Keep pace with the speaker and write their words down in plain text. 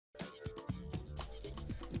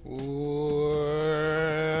What?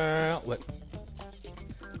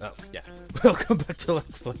 Oh, yeah. Welcome back to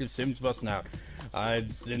Let's Play Sims Bust Now. I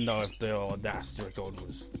didn't know if the Audacity record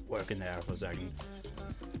was working there for a second.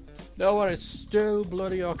 No worries, it's still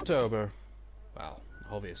bloody October. Well,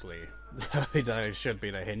 obviously. That should be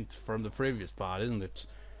the hint from the previous part, isn't it?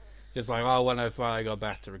 Just like, oh, when I finally got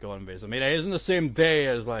back to recording this. I mean, it isn't the same day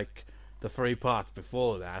as, like, the 3 parts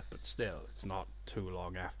before that, but still, it's not too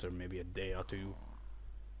long after, maybe a day or two.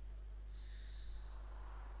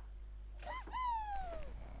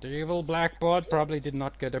 The Evil Blackboard probably did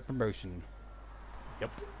not get a promotion.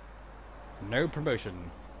 Yep. No promotion.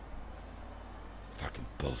 Fucking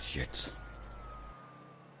bullshit.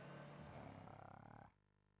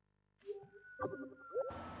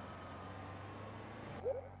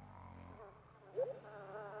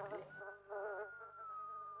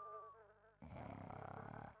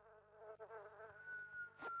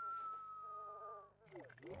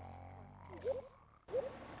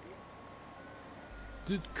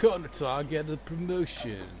 Did Konata get a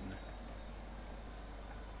promotion?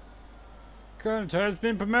 Konata has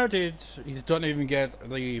been promoted. He doesn't even get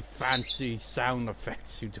the fancy sound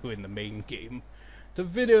effects you do in the main game. The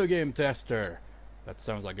video game tester. That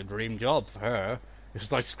sounds like a dream job for her.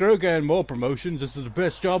 It's like, screw getting more promotions, this is the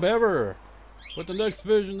best job ever. Put the next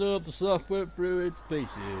version of the software through its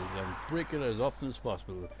paces and break it as often as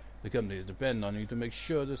possible. The companies depend on you to make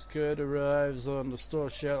sure this code arrives on the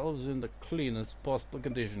store shelves in the cleanest possible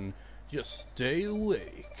condition. Just stay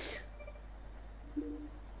awake.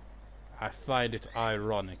 I find it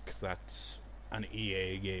ironic that an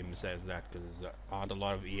EA game says that, because aren't a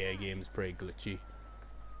lot of EA games pretty glitchy?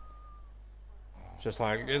 Just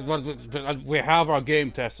like, we have our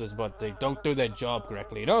game testers, but they don't do their job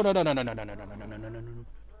correctly. No.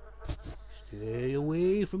 Stay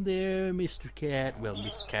away from there, Mr. Cat. Well,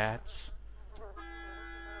 Miss Cat.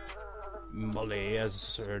 Molly,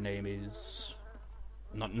 as her name is.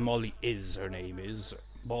 Not Molly is her name is.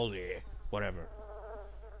 Molly. Whatever.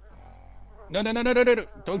 No.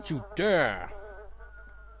 Don't you dare.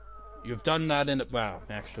 You've done that in the... Well,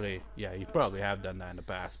 actually, yeah, you probably have done that in the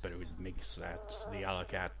past, but it was Minx, that's the other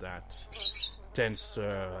cat that tends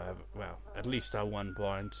to... well, at least at one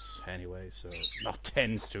point, anyway, so... Not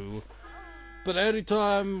tends to... But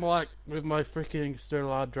anytime, like, with my freaking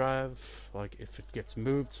external hard drive, like, if it gets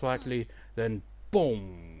moved slightly, then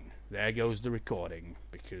boom! There goes the recording,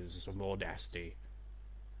 because of Audacity.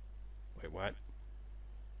 Wait, what?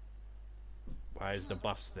 Why is the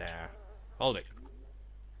bus there? Hold it.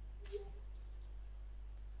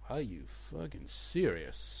 Are you fucking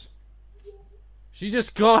serious? She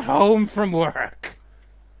just got home from work!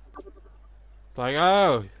 It's like,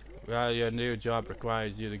 oh... Well, your new job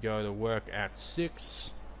requires you to go to work at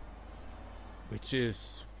 6, which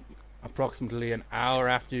is approximately an hour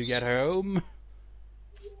after you get home.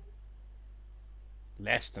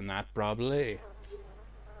 Less than that, probably.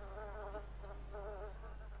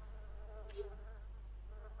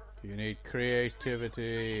 You need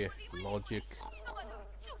creativity, logic,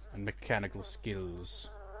 and mechanical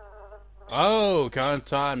skills. Oh,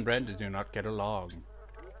 Konata and Brenda do not get along.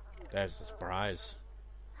 There's a surprise.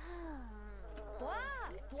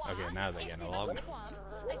 Okay, now they're getting along.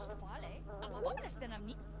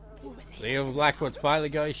 The Evil Blackboard's finally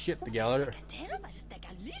got his shit together.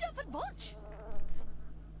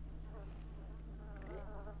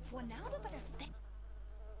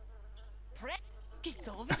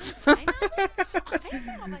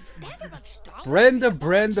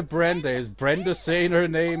 Brenda. Is Brenda saying her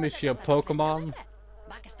name? Is she a Pokemon?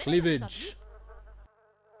 Cleavage.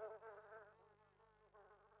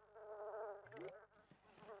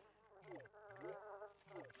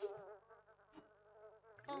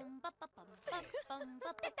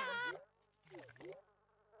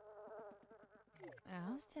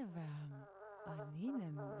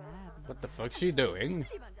 What the fuck's she doing?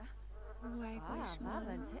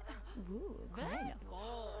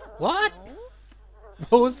 What?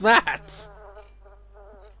 What was that?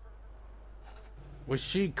 Was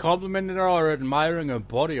she complimenting her or admiring her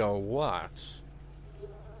body or what?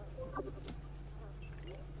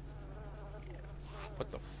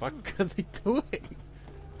 What the fuck are they doing?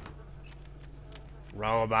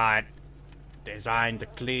 Robot. Designed to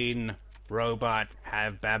clean. Robot.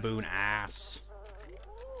 Have baboon ass.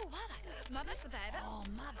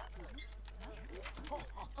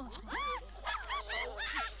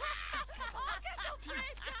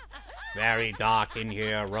 Very dark in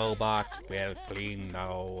here, robot. We'll clean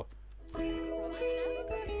now.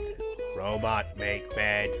 Robot make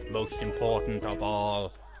bed, most important of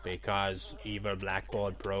all, because Evil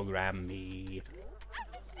Blackboard programmed me.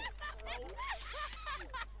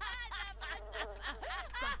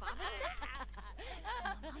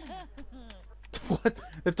 What?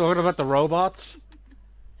 They're talking about the robots?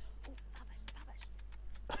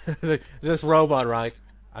 This robot, right?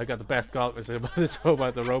 I got the best gossip about this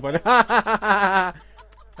robot, the robot.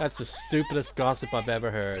 That's the stupidest gossip I've ever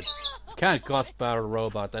heard. You can't gossip about a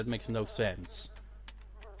robot, that makes no sense.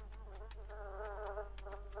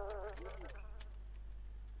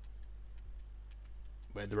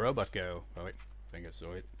 Where'd the robot go? Oh wait, I think I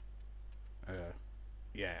saw it.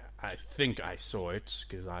 Yeah, I think I saw it,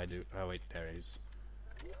 because I do. Oh wait, there it is.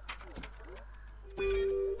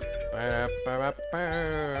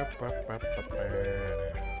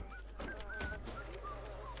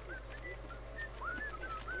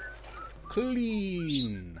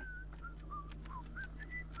 Clean.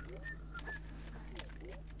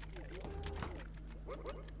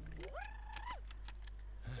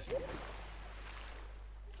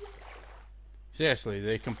 Seriously,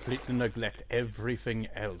 they completely neglect everything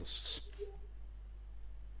else.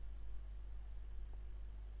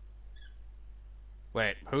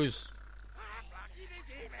 Wait, who's...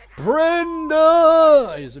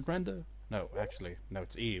 Brenda! Is it Brenda? No, actually, no,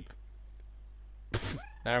 it's Eve.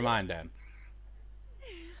 Never mind then.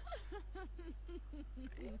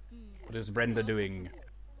 What is Brenda doing?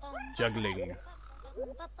 Juggling.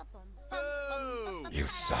 You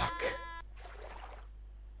suck.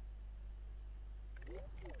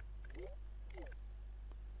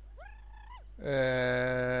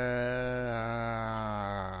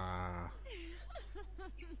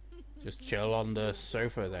 Just chill on the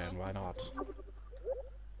sofa then, why not?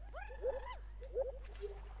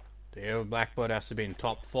 The Evil Blackboard has to be in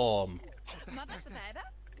top form.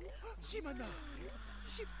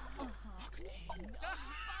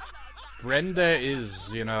 Brenda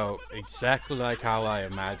is, you know, exactly like how I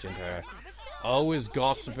imagined her. Always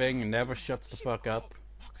gossiping and never shuts the fuck up.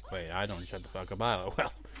 Wait, I don't shut the fuck up either.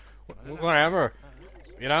 Well, whatever.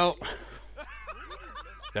 You know,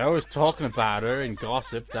 they're always talking about her and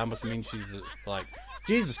gossip. That must mean she's like,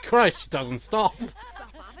 Jesus Christ, she doesn't stop.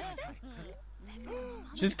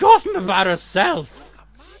 She's gossiping about herself.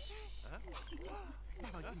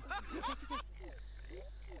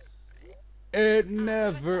 It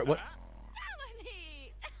never...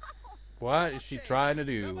 What is she trying to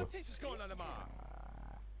do?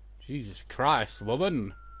 Jesus Christ,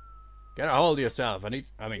 woman. Get a hold of yourself. Get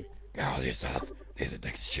a hold of yourself. These are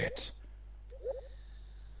the shit.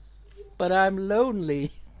 But I'm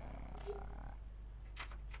lonely.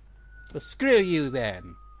 Well, screw you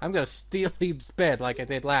then. I'm gonna steal Eve's bed like I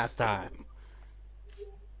did last time.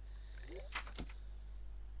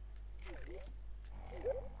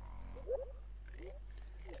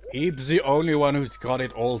 Eve's the only one who's got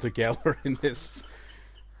it all together in this.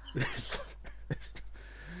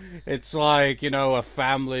 It's like, you know, a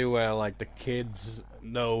family where like the kids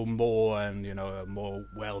know more and, you know, are more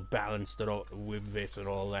well balanced with it and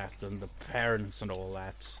all that, and the parents and all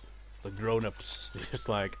that. The grown-ups just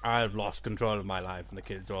like, I've lost control of my life, and the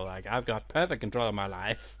kids are all like, I've got perfect control of my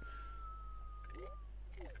life.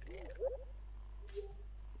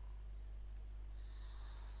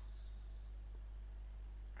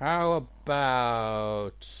 How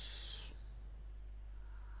about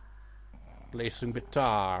play some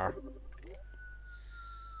guitar?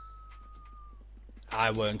 I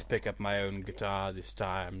won't pick up my own guitar this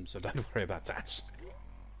time, so don't worry about that.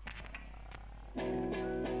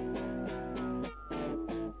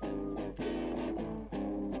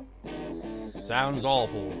 Sounds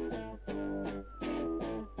awful.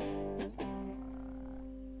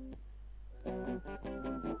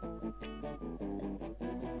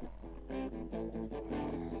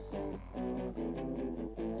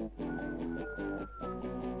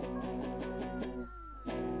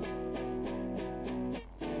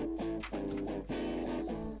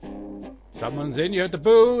 Someone's in here at the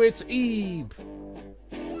boo, it's Eve!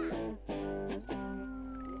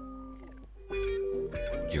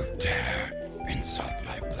 You dare insult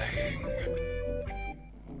my playing.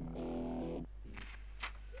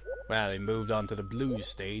 Well, he moved on to the blues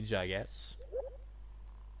stage, I guess.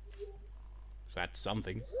 So that's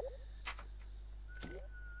something.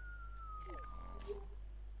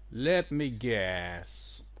 Let me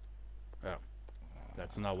guess. Oh,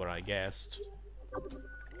 that's not what I guessed.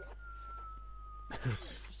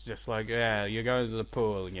 It's just like, yeah, you're going to the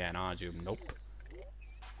pool again, aren't you? Nope.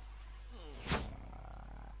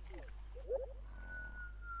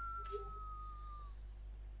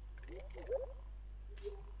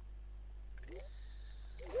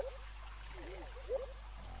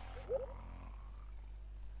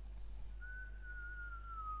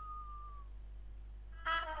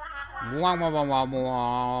 Wah, wah, wah, wah,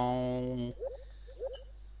 wah.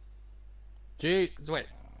 Gee, wait.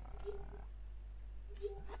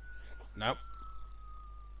 Nope.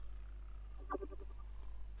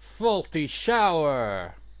 Faulty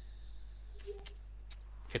shower!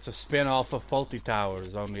 It's a spin-off of Faulty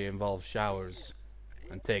Towers, only involves showers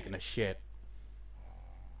and taking a shit.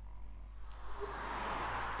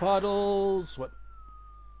 Puddles, what?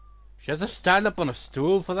 She has to stand up on a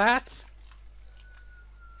stool for that?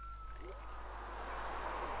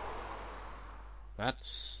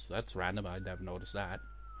 That's random, I'd never noticed that.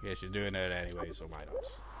 Yeah, she's doing it anyway, so why not?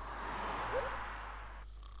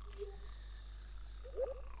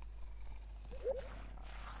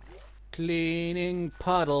 Cleaning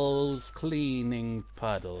puddles, cleaning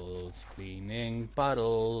puddles, cleaning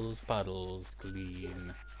puddles, puddles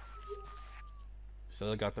clean.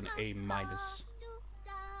 Still got an A minus.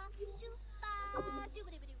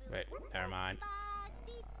 Wait, never mind.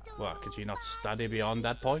 What, could she not study beyond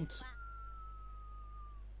that point?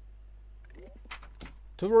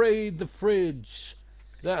 To raid the fridge.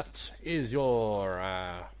 That is your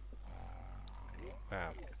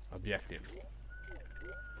objective.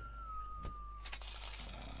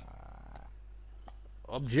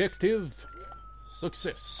 Objective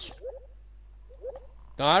success.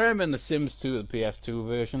 Now, I remember in The Sims 2, the PS2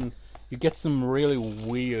 version, you get some really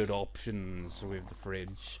weird options with the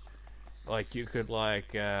fridge. Like, you could, like,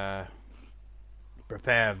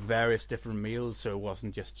 prepare various different meals so it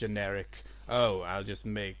wasn't just generic, oh, I'll just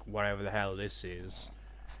make whatever the hell this is.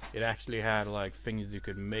 It actually had, like, things you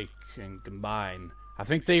could make and combine. I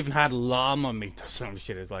think they even had llama meat or some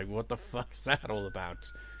shit. It's like, what the fuck is that all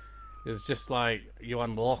about? It's just like, you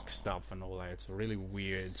unlock stuff and all that. It's really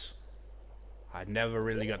weird. I never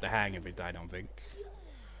really got the hang of it, I don't think.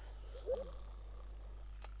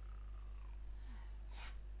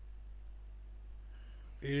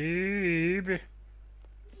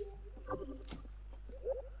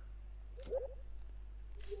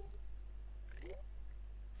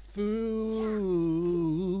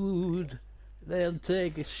 Food. Then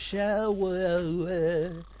take a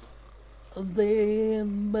shower. And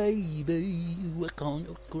then maybe work on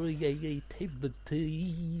your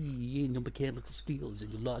creativity and your mechanical skills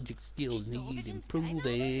and your logic skills need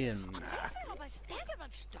improving.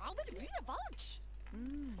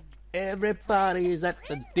 Everybody's at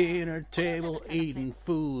the dinner table eating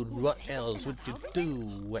food. What else would you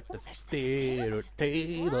do at the dinner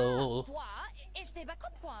table?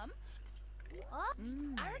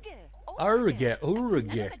 Urge.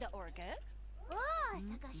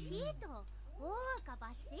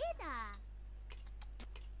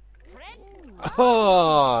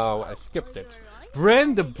 Oh, I skipped it.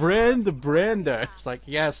 Brenda. It's like,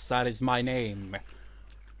 yes, that is my name.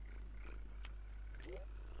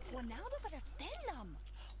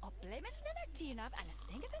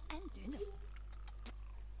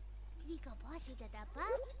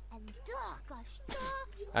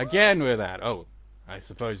 Again with that. Oh, I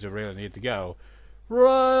suppose you really need to go.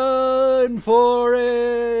 Run for it!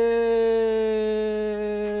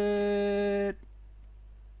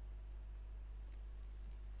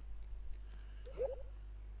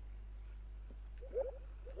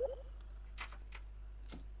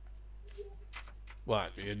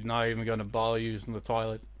 What, you're not even going to bother using the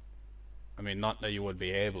toilet? I mean, not that you would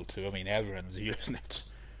be able to. I mean, everyone's using it.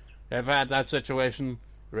 I've had that situation.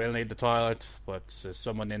 Really need the toilet, but there's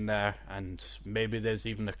someone in there, and maybe there's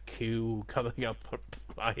even a queue coming up for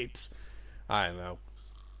flight. I don't know.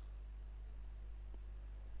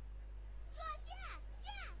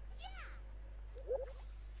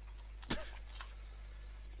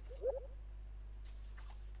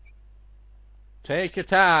 Take your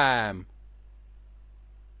time.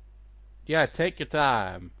 Yeah, take your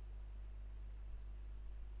time.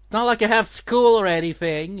 It's not like I have school or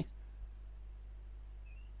anything.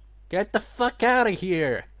 Get the fuck out of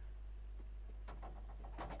here!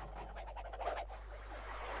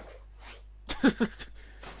 She's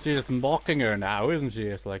just mocking her now, isn't she?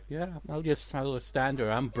 It's like, yeah, I'll just stand her.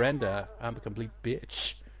 I'm Brenda. I'm a complete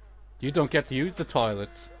bitch. You don't get to use the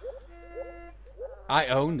toilet. I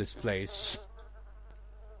own this place.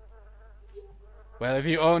 Well, if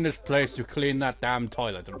you own this place, you clean that damn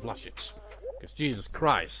toilet and flush it. Because Jesus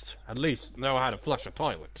Christ, at least know how to flush a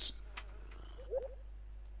toilet.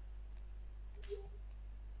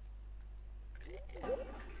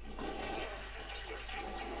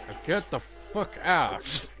 Get the fuck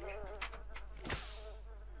out.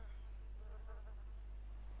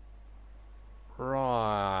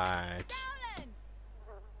 Right.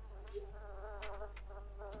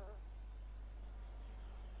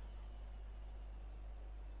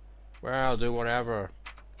 Well, do whatever.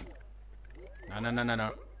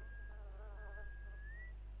 No.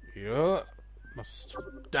 You must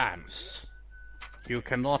dance. You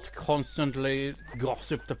cannot constantly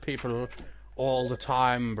gossip to people all the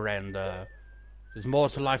time, Brenda. There's more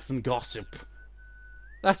to life than gossip.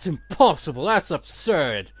 That's impossible. That's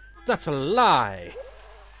absurd. That's a lie.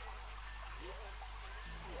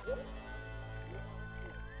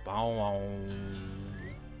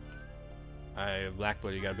 Hey,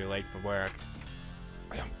 Blackboard, you gotta be late for work.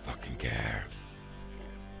 I don't fucking care.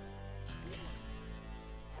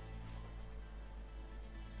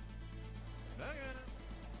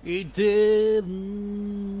 He didn't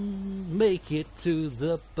make it to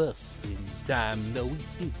the bus in time. No,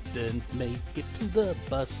 he didn't make it to the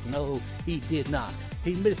bus. No, he did not.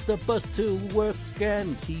 He missed the bus to work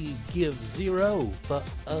and he gives 0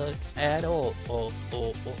 fucks at all.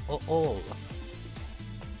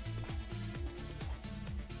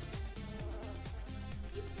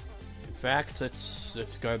 In fact,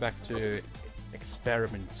 let's go back to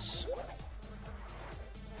experiments.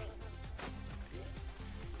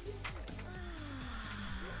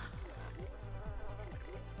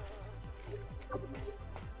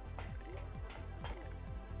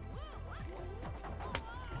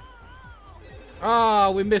 Ah,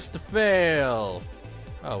 we missed the fail.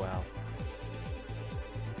 Oh well.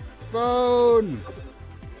 Phone.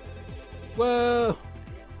 Whoa.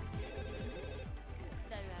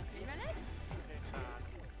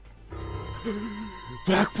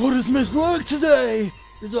 Blackboard is missed work today.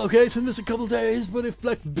 It's okay to miss a couple days, but if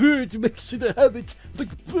Blackbird makes it a habit,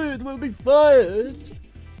 Blackbird will be fired.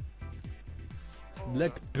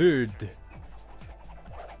 Blackbird.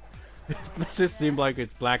 It makes it seem like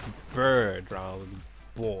it's Blackbird rather than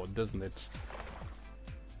board, doesn't it?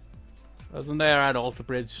 Wasn't there an Alter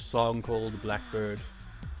Bridge song called Blackbird?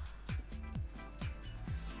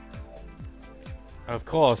 Of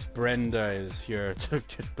course, Brenda is here to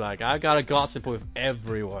just be like, I gotta gossip with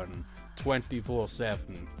everyone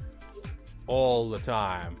 24/7. All the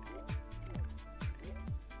time.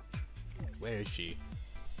 Where is she?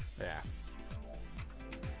 Yeah.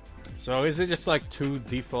 So is it just like 2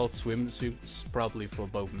 default swimsuits, probably for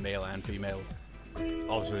both male and female?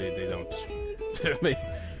 Obviously they don't. I mean,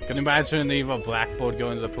 can you imagine Evil Blackboard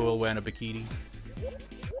going to the pool wearing a bikini?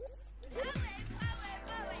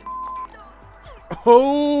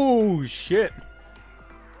 Oh shit!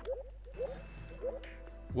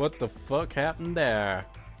 What the fuck happened there?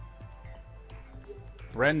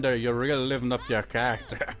 Brenda, you're really living up to your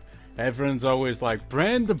character. Everyone's always like,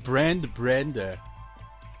 Brenda, Brenda, Brenda.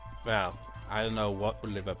 Well, I don't know what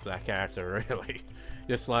would live up to that character, really.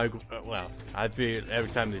 Just like, well, I feel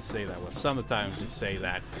every time they say that, well, sometimes they say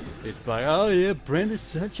that, it's like, oh yeah, Brenda's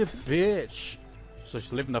such a bitch. So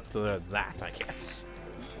she's living up to that, I guess.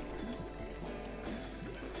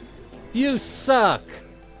 You suck!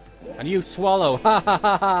 And you swallow, ha ha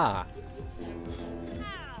ha ha!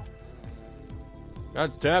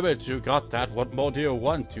 God damn it, you got that, what more do you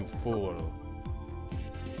want, you fool?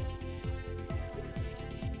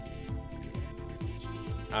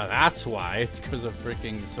 Oh, that's why. It's because the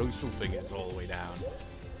freaking social thing is all the way down.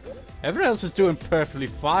 Everyone else is doing perfectly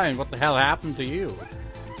fine. What the hell happened to you?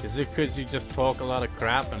 Is it because you just talk a lot of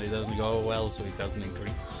crap and it doesn't go well, so it doesn't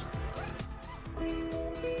increase?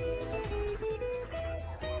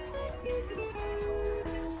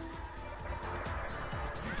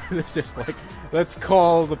 It's just like, let's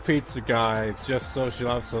call the pizza guy just so she'll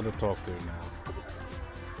have someone to talk to now.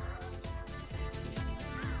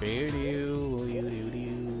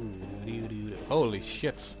 Holy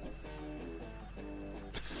shit.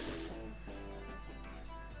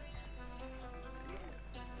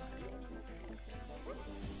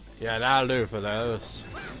 Yeah, that'll do for those.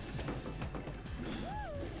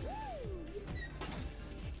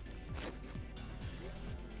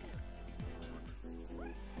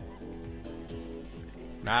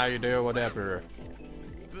 Now you do whatever.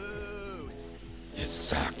 Boo. You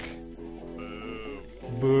suck. Boo.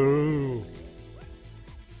 Boo.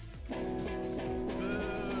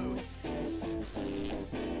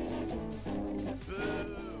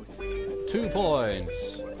 Boo. 2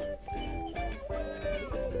 points.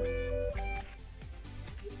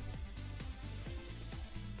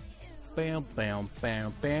 Bam, bam,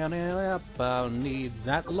 bam, bam, I'll need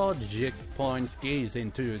that logic points. Gaze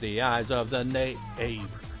into the eyes of the neighbors,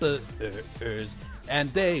 and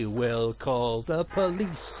they will call the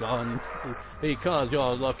police on you because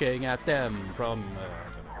you're looking at them from. I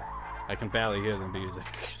don't know. I can barely hear the music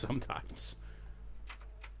sometimes,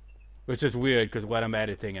 which is weird because when I'm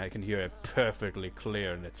editing, I can hear it perfectly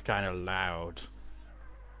clear and it's kind of loud.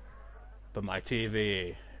 But my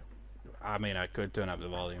TV. I mean, I could turn up the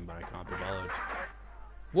volume, but I can't be bothered.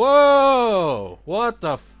 Whoa! What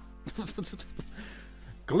the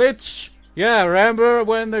glitch? Yeah, remember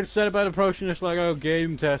when they said about approaching us like, oh,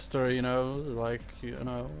 game tester, you know, like, you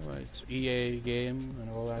know, it's EA game and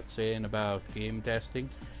all that saying about game testing.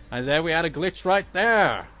 And then we had a glitch right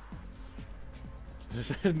there.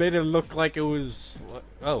 It made it look like it was,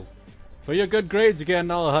 oh, for your good grades again,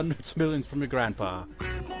 all hundreds of millions from your grandpa.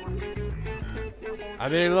 I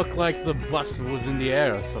made it look like the bus was in the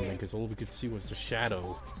air or something, because all we could see was the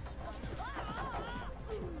shadow.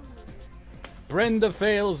 Brenda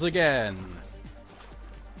fails again.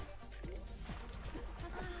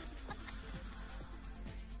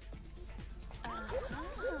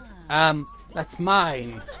 That's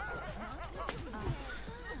mine.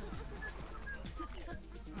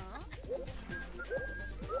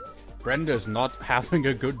 Brenda's not having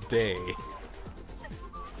a good day.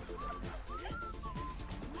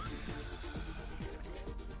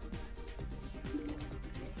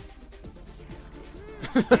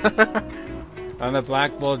 And the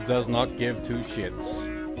blackboard does not give two shits.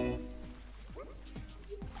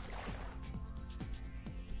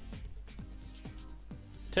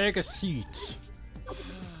 Take a seat.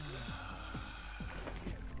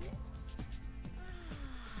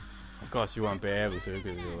 Of course you won't be able to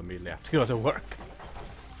because you'll immediately have to go to work.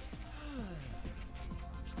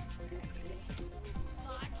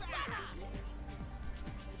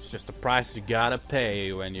 It's just the price you gotta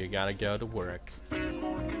pay when you gotta go to work.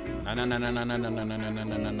 No, no, no, no, no, no, no, no, no, no,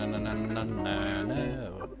 no, no, no, no, no, no,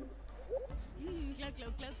 no.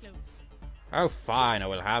 Oh, fine, I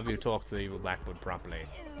will have you talk to the Evil Blackboard properly.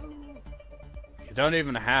 You don't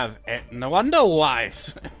even have... No wonder why!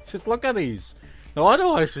 Just look at these! No wonder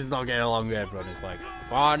why she's not getting along with everyone. It's like,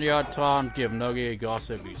 barnyard taunt, give nugget,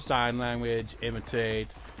 gossip, use sign language,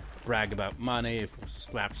 imitate, brag about money,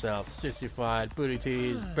 slap self, sissified, booty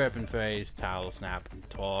tease, burping face, towel snap, and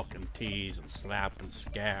talk, and tease, and slap, and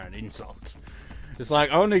scare, and insult. It's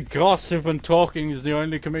like only gossip and talking is the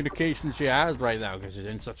only communication she has right now because she's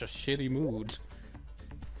in such a shitty mood.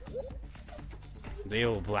 The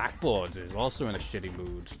old blackboard is also in a shitty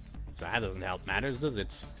mood, so that doesn't help matters, does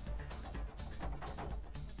it?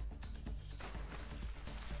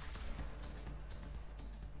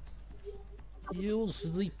 Use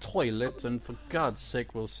the toilet, and for God's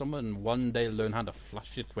sake, will someone one day learn how to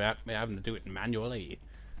flush it without me having to do it manually?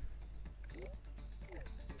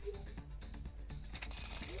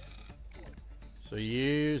 So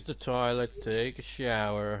use the toilet, take a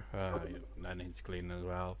shower. That needs cleaning as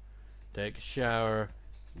well. Take a shower,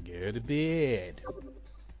 go to bed.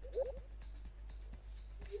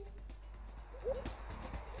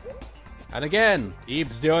 And again,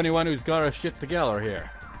 Eve's the only one who's got her shit together here.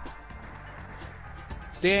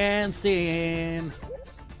 Dancing!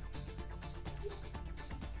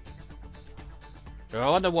 I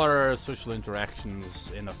wonder what her social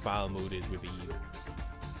interactions in a foul mood is with Eve.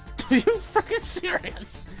 Are you freaking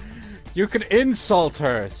serious? You can insult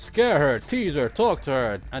her, scare her, tease her, talk to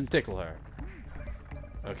her, and tickle her.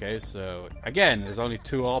 Okay, so again, there's only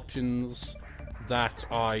two options that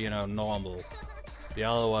are, you know, normal. The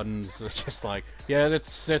other ones are just like, yeah,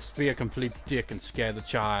 let's just be a complete dick and scare the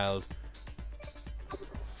child.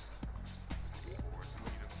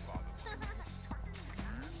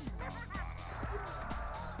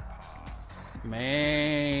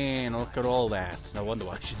 Man, look at all that. No wonder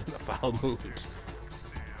why she's in a foul mood.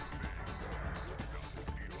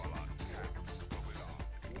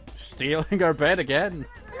 Stealing her bed again.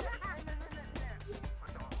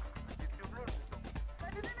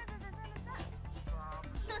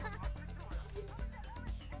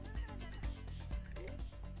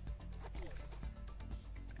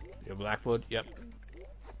 Your Blackwood, yep.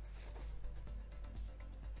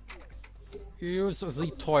 Use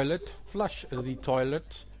the toilet, flush the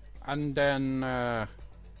toilet, and then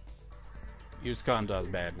use Conda's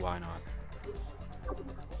bed, why not?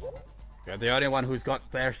 You're the only one who's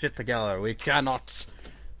got their shit together. We cannot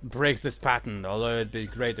break this pattern, although it'd be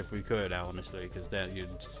great if we could, honestly, because then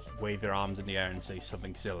you'd just wave your arms in the air and say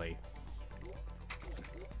something silly.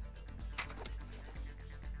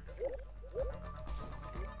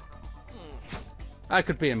 I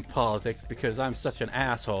could be in politics because I'm such an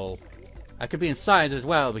asshole. I could be in science as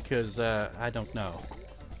well because, I don't know.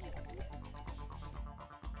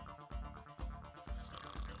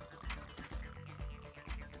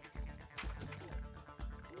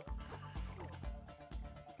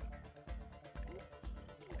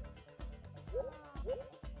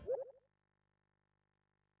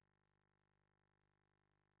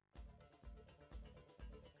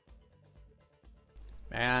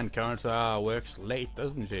 Man, Konata works late,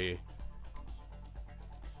 doesn't she?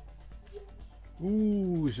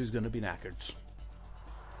 Ooh, she's gonna be knackered.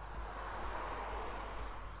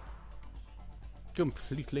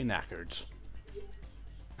 completely knackered.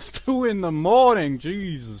 2 in the morning,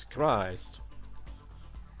 Jesus Christ.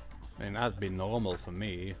 I mean, that'd be normal for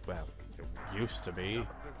me. Well, it used to be.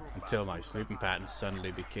 Until my sleeping pattern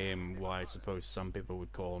suddenly became what I suppose some people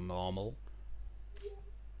would call normal.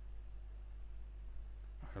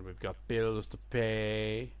 And we've got bills to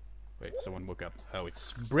pay. Wait, someone woke up. Oh,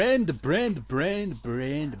 it's Brenda.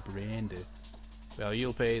 Well,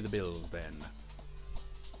 you'll pay the bills then.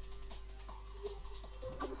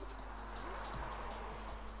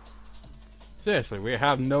 Seriously, we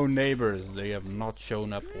have no neighbors. They have not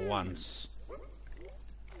shown up once.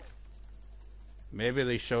 Maybe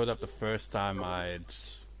they showed up the first time I'd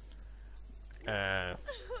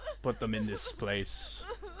put them in this place,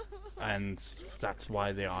 and that's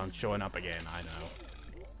why they aren't showing up again. I know.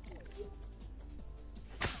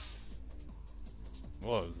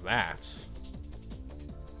 What was that?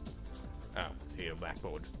 Oh, Evil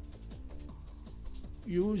Blackboard.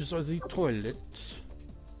 Use the toilet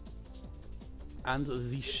and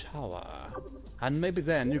the shower, and maybe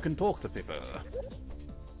then you can talk to people.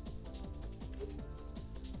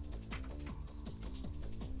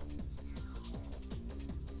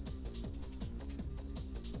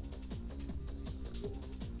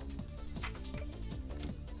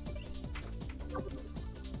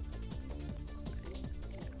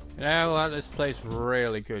 You know what, this place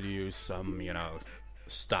really could use some, you know,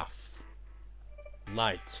 stuff.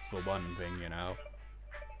 Lights, for one thing, you know.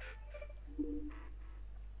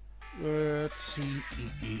 Let's see.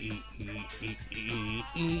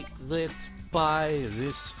 Let's buy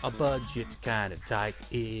this. A budget kinda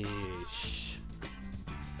tight-ish.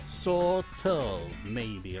 Sort of,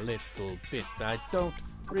 maybe a little bit. I don't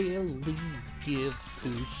really give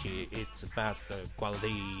two shits about the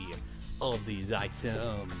quality of these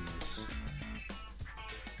items.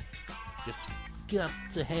 Just got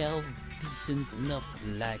to have decent enough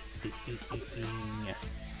lighting.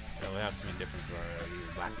 So we have something different for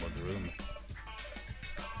Evil Blackboard's room.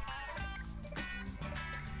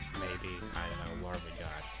 Maybe, I don't know, what have we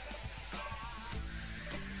got?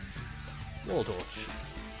 Wall torch.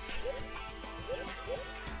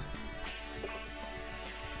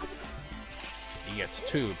 He gets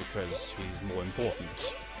 2 because he's more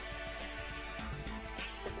important.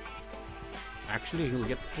 Actually, he'll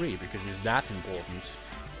get 3 because he's that important.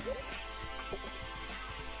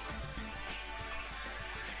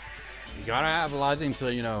 You gotta have lighting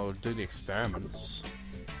to, you know, do the experiments.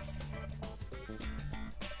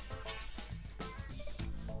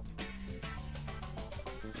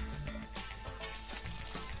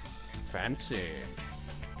 Fancy.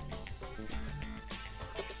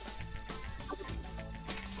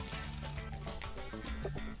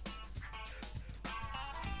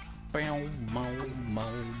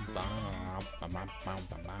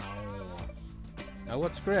 Now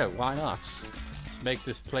what's great? Why not? Let's make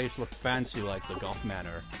this place look fancy like the Goth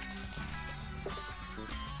Manor.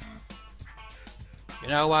 You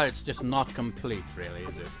know what? It's just not complete, really,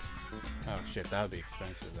 is it? Oh shit, that would be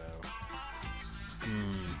expensive though.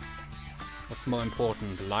 What's more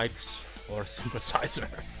important, lights or synthesizer?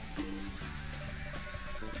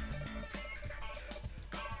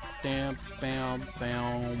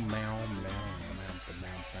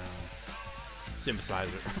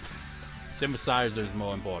 Synthesizer. Synthesizer is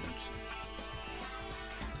more important.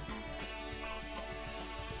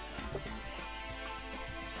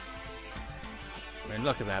 I mean,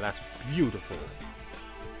 look at that. That's beautiful.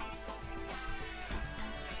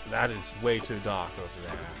 That is way too dark over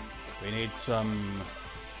there. We need some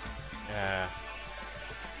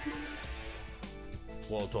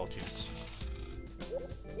wall torches.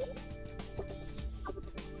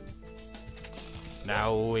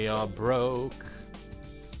 Now we are broke.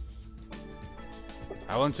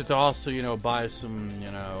 I wanted to also, you know, buy some,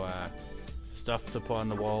 you know, stuff to put on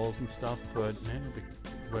the walls and stuff, but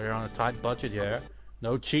we're on a tight budget here.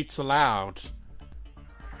 No cheats allowed.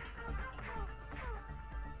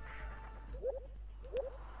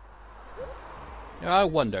 I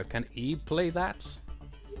wonder, can Eve play that?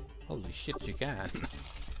 Holy shit, you can.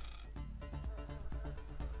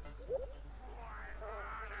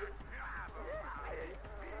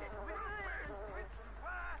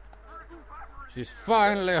 She's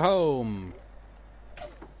finally home.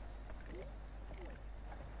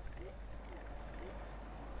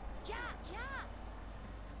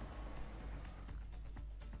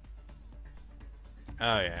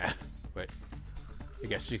 Oh yeah. Wait. I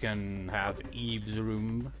guess you can have Eve's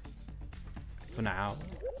room for now.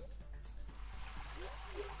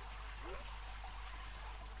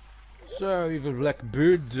 So, Evil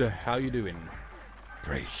Blackbird, how you doing?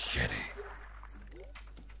 Pretty shitty.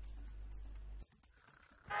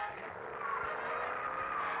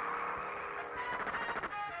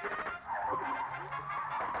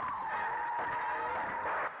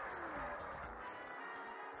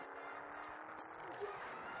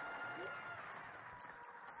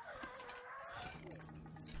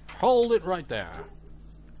 Hold it right there.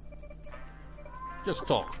 Just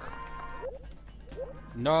talk.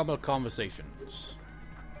 Normal conversations.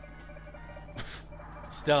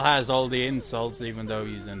 Still has all the insults even though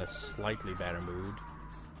he's in a slightly better mood.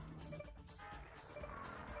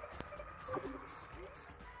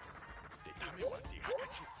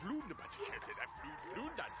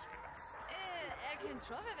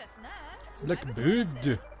 Look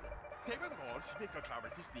good.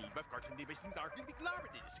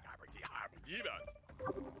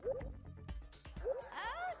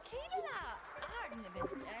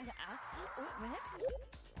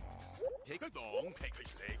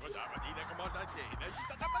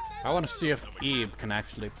 I want to see if Eve can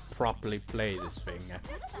actually properly play this thing.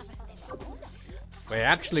 Wait,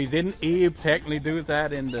 actually, didn't Eve technically do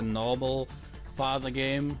that in the normal part of the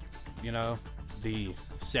game? You know, the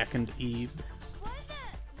second Eve?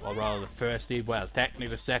 Or rather, the first Eve. Well, technically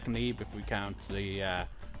the second Eve if we count the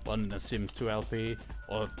one in the Sims 2 LP.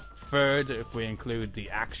 Or third if we include the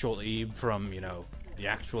actual Eve from, you know, the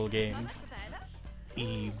actual game.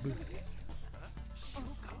 Eve.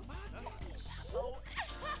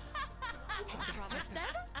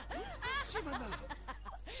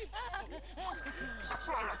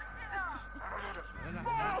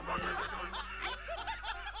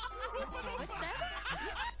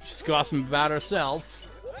 She's gossiping about herself.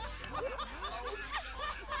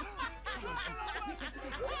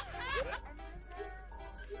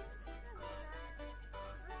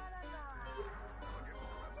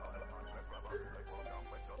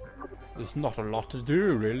 There's not a lot to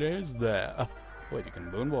do, really, is there? Wait, you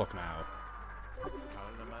can moonwalk now.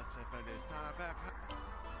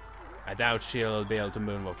 I doubt she'll be able to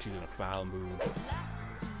moonwalk. She's in a foul mood.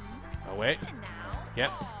 Oh, wait.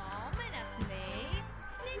 Yep.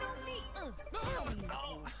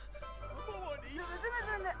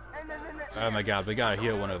 Oh my god, we gotta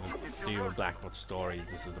hear one of the Evil Blackboard stories.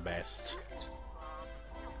 This is the best.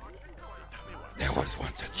 There was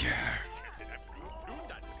once a chair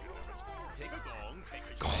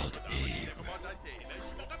called Eve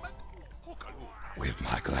with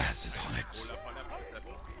my glasses on it.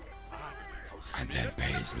 And then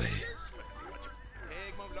Paisley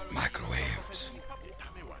microwaved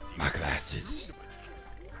my glasses.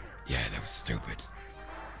 Yeah, that was stupid.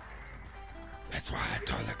 That's why I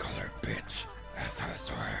told her to call her a bitch last time I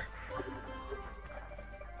saw her.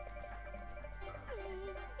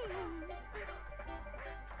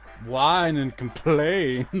 Whine and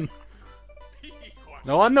complain.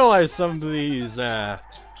 No, I know why some of these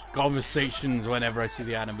conversations, whenever I see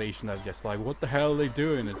the animation, I'm just like, what the hell are they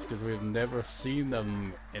doing? It's because we've never seen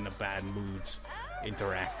them in a bad mood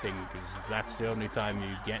interacting, because that's the only time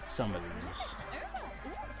you get some of these.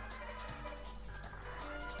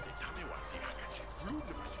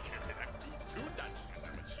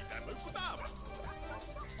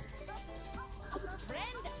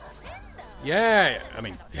 Yeah, I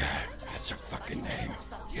mean, yeah, that's your fucking name,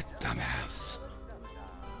 you dumbass.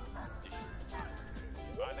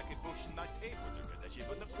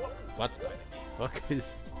 What the fuck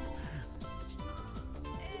is...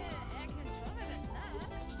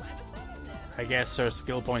 I guess her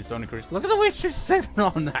skill points don't increase. Look at the way she's sitting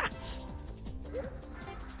on that!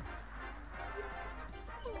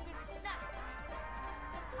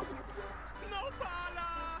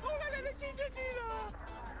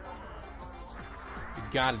 You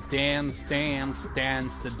gotta dance, dance,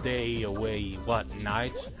 dance the day away. What,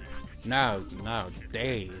 night? No, no,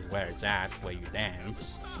 day is where it's at, where you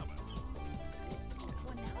dance.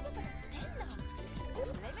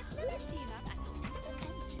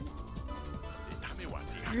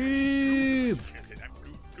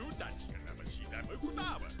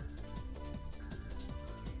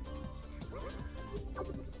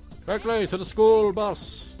 Quickly to the school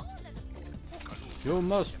bus. You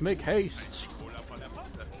must make haste.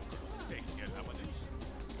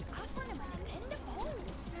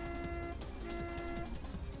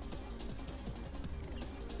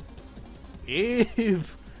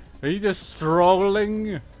 Eve, are you just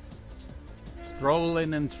strolling?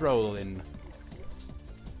 Strolling and trolling.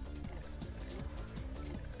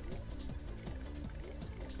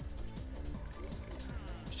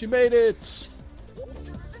 She made it!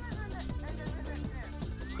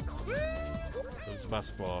 What was the bus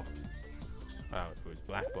for? Oh, it was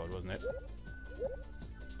Blackboard, wasn't it?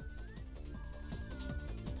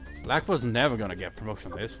 Blackboard's never gonna get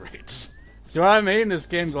promotion at this rate. See what I mean? This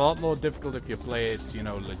game's a lot more difficult if you play it, you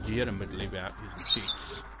know, legitimately without using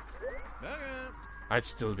cheats. I'd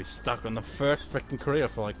still be stuck on the first freaking career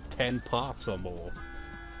for like 10 parts or more.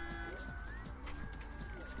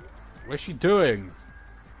 What's she doing?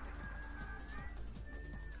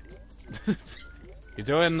 You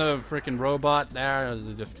doing the freaking robot there, or is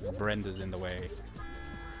it just because Brenda's in the way?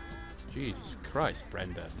 Jesus Christ,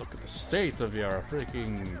 Brenda. Look at the state of your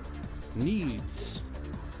freaking needs.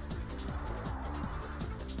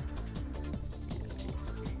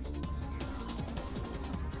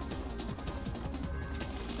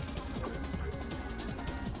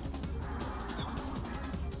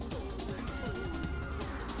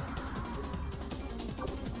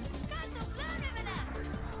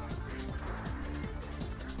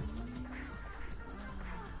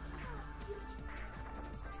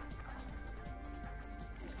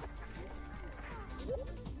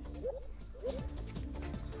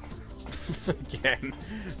 Again,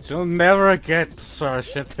 she'll never get her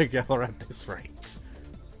shit together at this rate.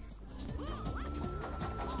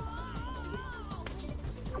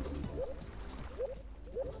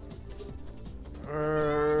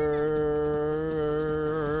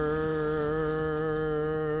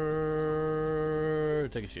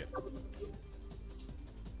 Take a shit.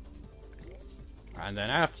 And then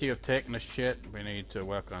after you've taken a shit, we need to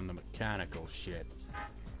work on the mechanical shit.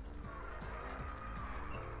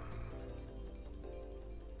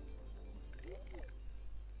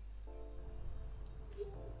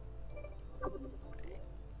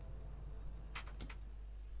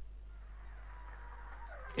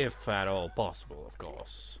 If at all possible, of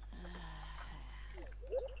course.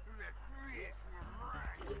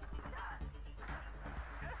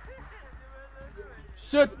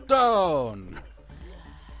 Sit down!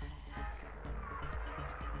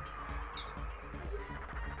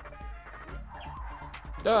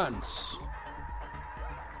 Dance!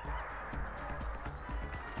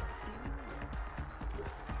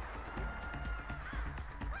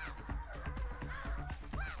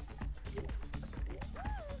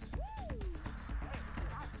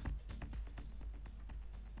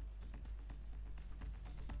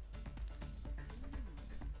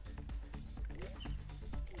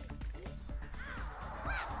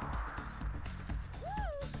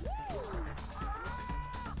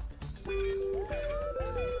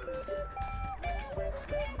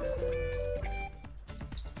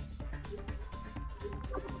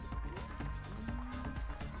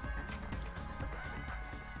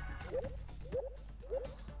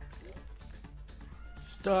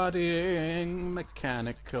 Studying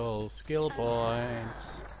mechanical skill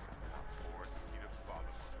points.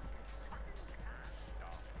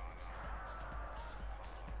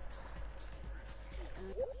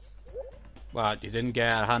 What, you didn't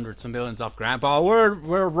get hundreds of millions off Grandpa? We're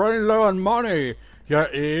running low on money. Yeah,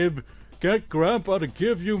 Abe, get Grandpa to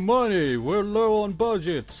give you money. We're low on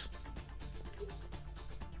budget.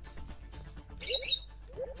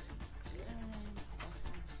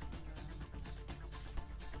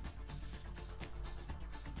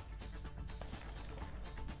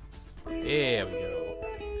 There we go.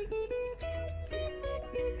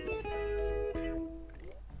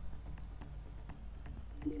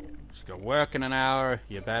 Just go work in an hour.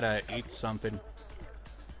 You better eat something.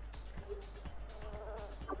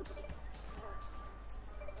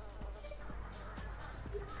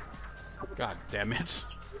 God damn it.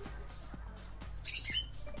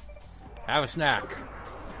 Have a snack.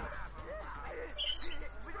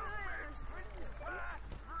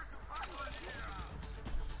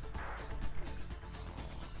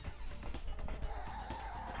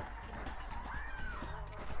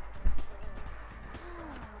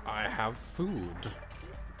 I have food.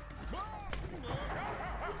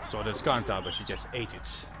 So does Konata, but she just ate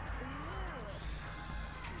it.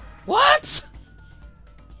 What?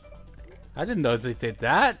 I didn't know they did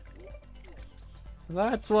that.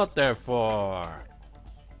 That's what they're for.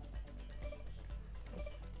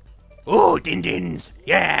 Oh, din-dins!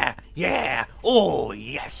 Yeah, yeah! Oh,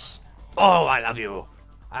 yes! Oh, I love you!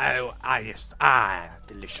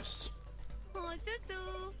 Delicious.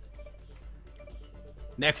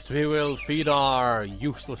 Next, we will feed our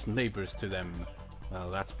useless neighbors to them. Well,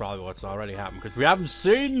 that's probably what's already happened, because we haven't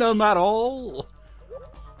seen them at all!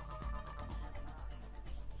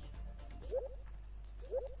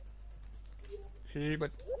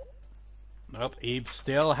 But nope, Eve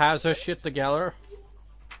still has her shit together.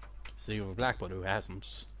 It's the Evil Blackboard who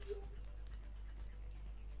hasn't.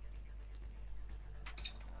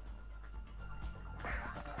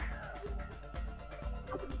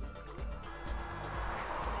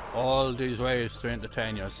 All these ways to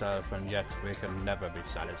entertain yourself, and yet we can never be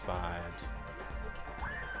satisfied.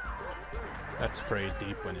 That's pretty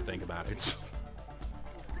deep when you think about it.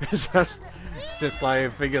 It's just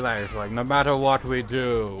like, figure that it's like, no matter what we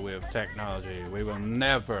do with technology, we will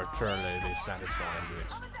never truly be satisfied with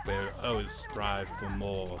it. We'll always strive for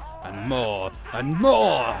more, and more, and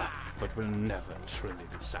more! but will never truly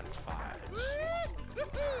be satisfied.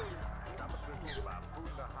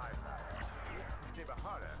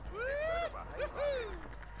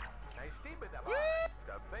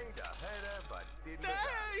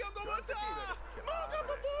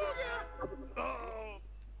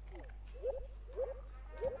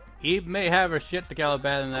 Eve may have her shit together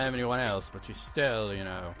better than anyone else, but she still, you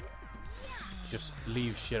know, just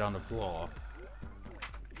leaves shit on the floor.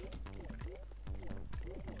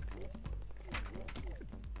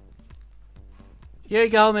 Here you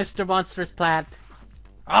go, Mr. Monstrous Plant.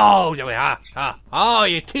 Oh, oh,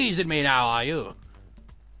 you're teasing me now, are you?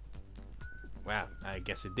 Well, I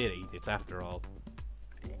guess it did eat it after all.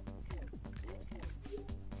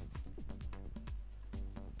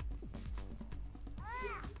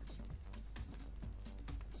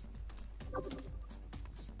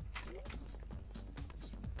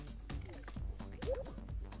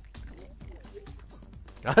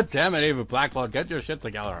 God damn it, Evil Blackboard, get your shit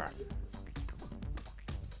together.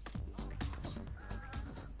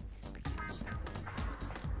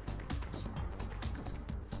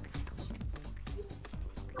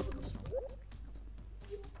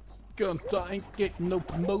 God, I ain't getting no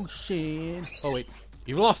promotion. Oh wait,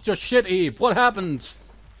 you've lost your shit, Eve. What happened?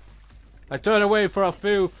 I turned away for a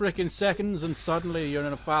few freaking seconds and suddenly you're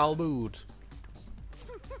in a foul mood.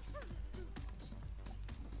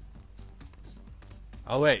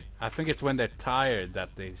 Oh wait, I think it's when they're tired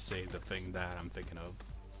that they say the thing that I'm thinking of.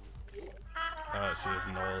 Oh, she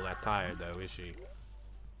isn't all that tired though, is she?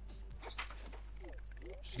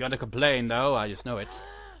 She's gonna complain though, I just know it.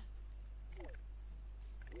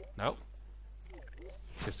 No.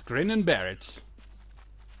 Just grin and bear it.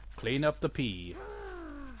 Clean up the pee.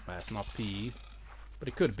 Well, it's not pee, but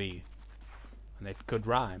it could be. And it could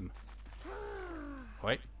rhyme.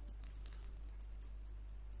 Wait.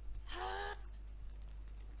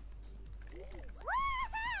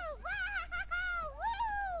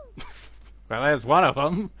 Well, there's one of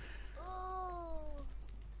them.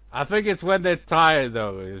 I think it's when they're tired,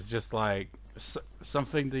 though. It's just like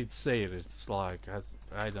something they'd say. It's like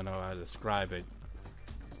I don't know how to describe it.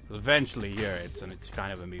 You'll eventually hear it, and it's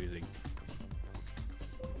kind of amusing.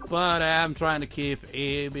 But I'm trying to keep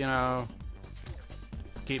Abe, you know,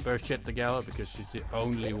 keep her shit together because she's the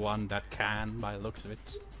only one that can, by the looks of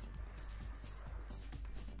it.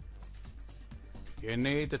 You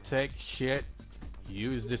need to take shit.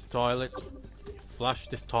 Use this toilet, flush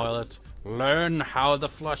this toilet, learn how the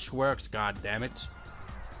flush works, god damn it.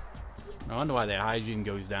 No wonder why their hygiene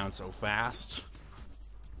goes down so fast.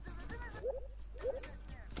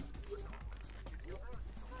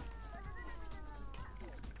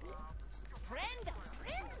 Brenda.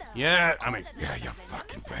 Yeah, you're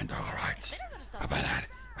fucking Brenda, alright. How about that?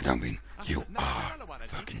 I don't mean you are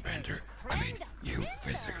fucking Brenda. I mean you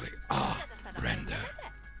physically are Brenda.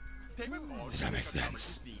 Does that make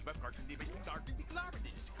sense?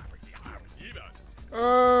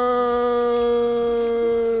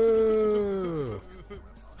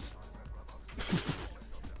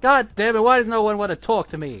 God damn it, why does no one want to talk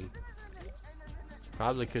to me?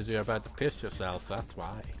 Probably because you're about to piss yourself, that's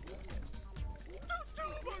why.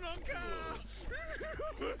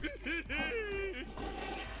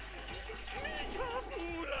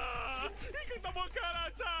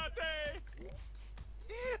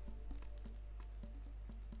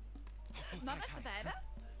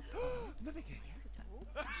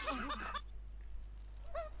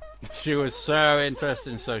 She was so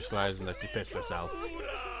interested in socializing that she pissed herself.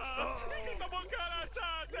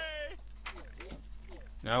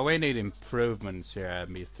 Now we need improvements here,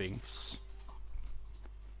 methinks.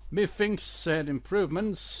 Methinks said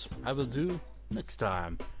improvements I will do next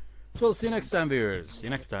time. So we'll see you next time, viewers. See you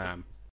next time.